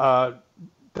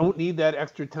 don't need that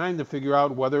extra time to figure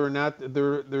out whether or not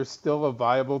they're still a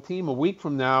viable team. A week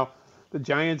from now, the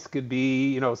Giants could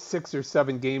be 6 or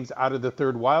 7 games out of the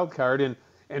third wild card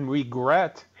and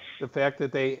regret the fact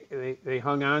that they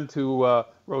hung on to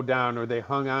Rodon or they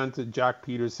hung on to Jock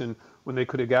Peterson when they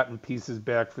could have gotten pieces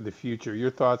back for the future.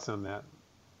 Your thoughts on that?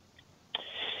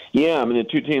 Yeah, the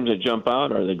two teams that jump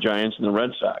out are the Giants and the Red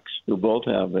Sox, who both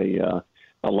have a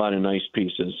lot of nice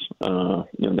pieces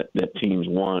that teams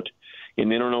want. And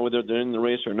they don't know whether they're in the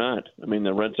race or not.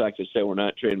 The Red Sox have said we're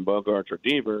not trading Bogaerts or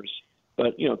Devers,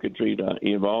 but, could trade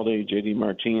Eovaldi, J.D.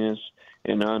 Martinez,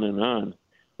 and on and on.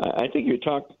 I think you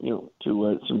talk, to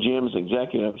some GMs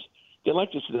executives, they'd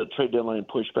like to see the trade deadline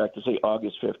pushed back to, say,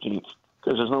 August 15th,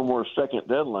 because there's no more second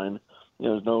deadline.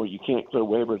 There's no, you can't clear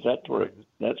waivers,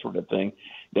 that sort of thing.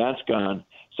 That's gone.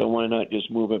 So why not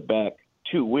just move it back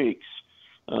 2 weeks?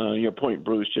 Your point,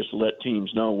 Bruce, just to let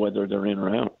teams know whether they're in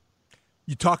or out.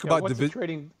 You talk about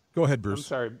trading. Go ahead,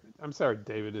 Bruce. I'm sorry,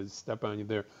 David, to step on you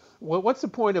there. What's the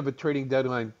point of a trading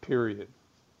deadline period?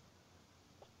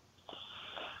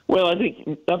 Well, I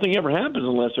think nothing ever happens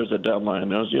unless there's a deadline.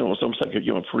 There's, it's almost like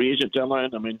a free agent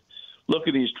deadline. Look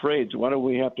at these trades. Why do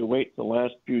we have to wait the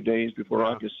last few days before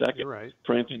August 2nd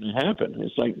for anything to happen?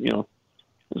 It's like,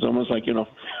 it's almost like,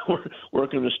 we're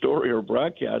working a story or a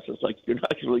broadcast. It's like you're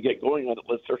not going to really get going on it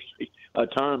unless there's a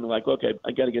time. Like, okay,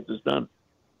 I got to get this done.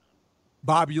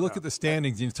 Bob, you look at the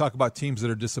standings and you talk about teams that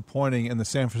are disappointing, and the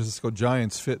San Francisco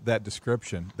Giants fit that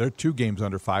description. They're 2 games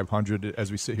under 500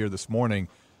 as we sit here this morning.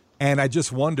 And I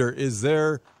just wonder, is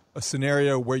there a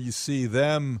scenario where you see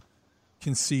them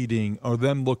conceding or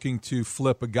them looking to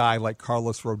flip a guy like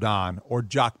Carlos Rodon or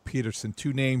Jock Peterson,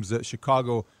 2 names that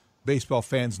Chicago baseball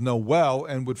fans know well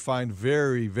and would find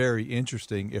very, very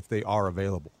interesting if they are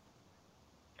available?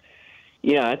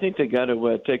 Yeah, I think they got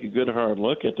to take a good hard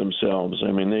look at themselves.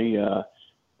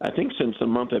 I think since the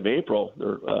month of April,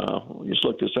 they're just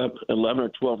look this up, 11 or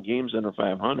 12 games under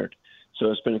 500.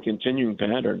 So it's been a continuing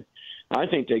pattern. I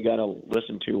think they got to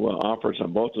listen to offers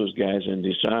on both those guys and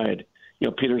decide.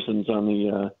 Peterson's on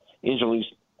the injury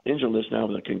list now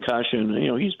with a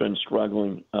concussion. He's been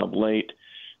struggling of late.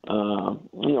 And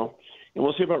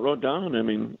we'll see about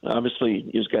Rodon. Obviously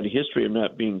he's got a history of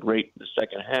not being great in the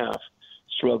second half,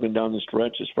 struggling down the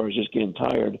stretch as far as just getting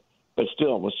tired. But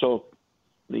still, with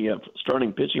the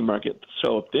starting pitching market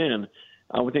so thin,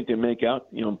 I would think they make out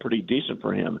pretty decent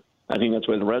for him. I think that's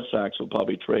why the Red Sox will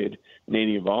probably trade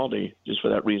Nate Eovaldi just for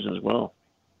that reason as well.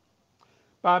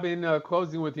 Bob, in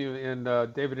closing with you, and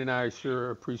David and I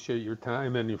sure appreciate your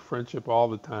time and your friendship all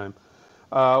the time.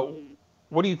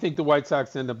 What do you think the White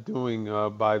Sox end up doing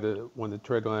when the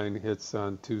trade line hits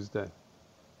on Tuesday?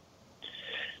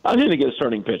 I think they get a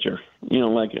starting pitcher.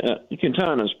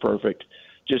 Quintana's perfect.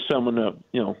 Just someone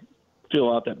to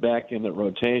fill out that back end of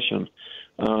rotation.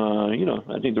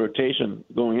 I think the rotation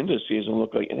going into the season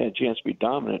looked like it had a chance to be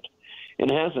dominant,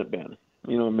 and it hasn't been.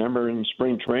 Remember in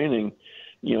spring training,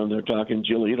 they're talking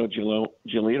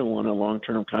Giolito on a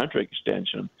long-term contract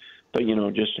extension, but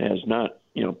just has not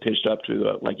pitched up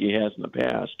to like he has in the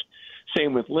past.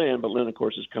 Same with Lynn, but Lynn of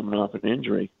course is coming off an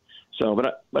injury. So,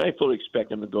 but I fully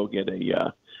expect him to go get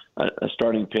a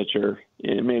starting pitcher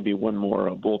and maybe one more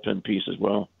bullpen piece as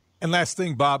well. And last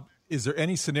thing, Bob, is there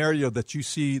any scenario that you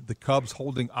see the Cubs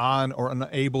holding on or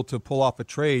unable to pull off a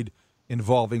trade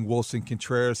involving Wilson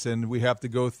Contreras, and we have to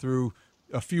go through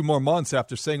a few more months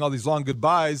after saying all these long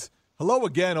goodbyes? Hello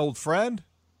again, old friend.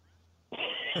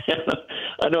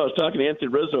 I know. I was talking to Anthony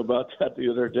Rizzo about that the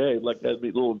other day. Like, that'd be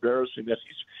a little embarrassing that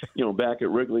he's, back at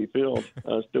Wrigley Field,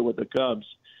 still with the Cubs.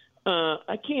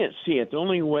 I can't see it. The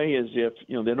only way is if,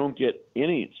 they don't get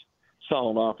any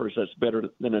solid offers that's better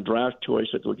than a draft choice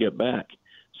that they'll get back.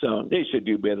 So they should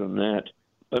do better than that.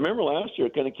 I remember last year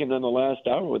it kind of came down the last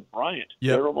hour with Bryant.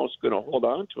 Yep. They're almost going to hold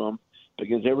on to him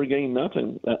because they were getting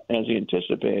nothing as he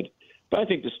anticipated. But I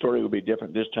think the story will be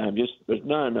different this time. Just there's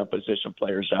not enough position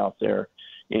players out there.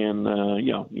 And,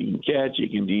 you can catch, you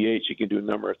can DH, you can do a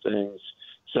number of things.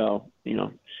 So,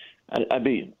 I'd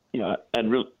be, I'd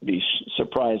really be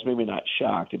surprised, maybe not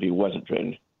shocked if he wasn't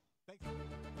traded.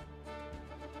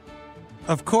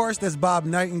 Of course, that's Bob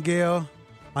Nightingale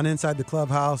on Inside the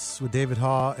Clubhouse with David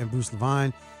Hall and Bruce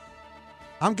Levine.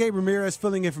 I'm Gabe Ramirez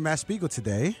filling in for Matt Spiegel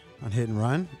today on Hit and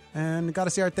Run. And got to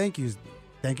say our thank yous.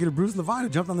 Thank you to Bruce Levine, who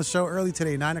jumped on the show early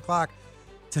today, 9 o'clock,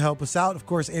 to help us out. Of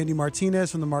course, Andy Martinez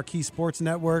from the Marquee Sports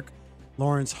Network.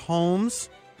 Lawrence Holmes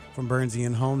from Bernsey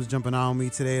and Holmes jumping on me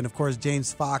today. And, of course,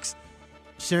 James Fox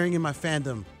sharing in my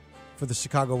fandom for the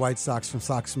Chicago White Sox from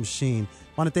Sox Machine.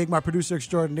 Want to thank my producer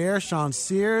extraordinaire, Sean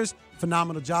Sears.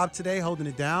 Phenomenal job today holding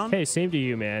it down. Hey, same to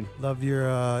you, man. Love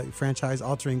your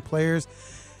franchise-altering players.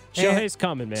 Shohei's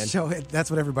coming, man. Shohei,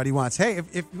 that's what everybody wants. Hey,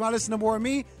 if you want to listen to more of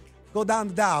me, go down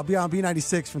the dial. I'll be on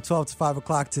B96 from 12 to 5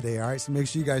 o'clock today, all right? So make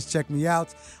sure you guys check me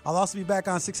out. I'll also be back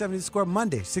on 670 The Score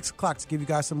Monday, 6 o'clock, to give you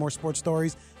guys some more sports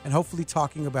stories and hopefully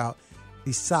talking about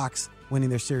the Sox winning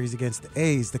their series against the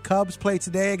A's. The Cubs play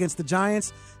today against the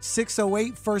Giants.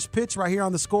 6:08 first pitch right here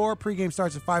on The Score. Pregame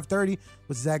starts at 5:30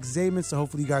 with Zach Zaidman, so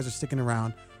hopefully you guys are sticking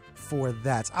around for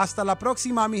that. Hasta la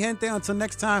próxima, mi gente. Until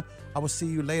next time, I will see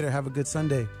you later. Have a good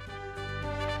Sunday.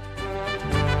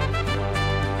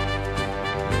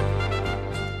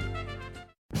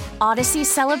 Odyssey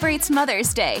celebrates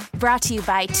Mother's Day, brought to you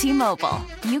by T-Mobile.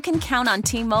 You can count on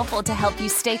T-Mobile to help you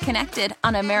stay connected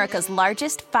on America's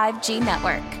largest 5G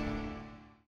network.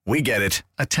 We get it.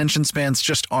 Attention spans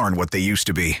just aren't what they used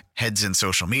to be. Heads in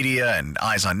social media and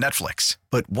eyes on Netflix.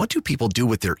 But what do people do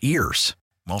with their ears?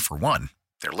 Well, for one,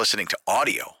 they're listening to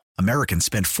audio. Americans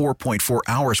spend 4.4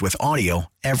 hours with audio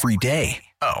every day.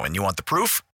 Oh, and you want the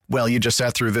proof? Well, you just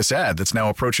sat through this ad that's now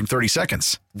approaching 30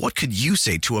 seconds. What could you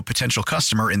say to a potential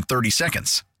customer in 30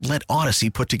 seconds? Let Odyssey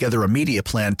put together a media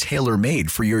plan tailor-made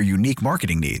for your unique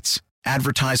marketing needs.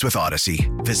 Advertise with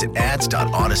Odyssey. Visit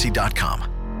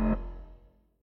ads.odyssey.com.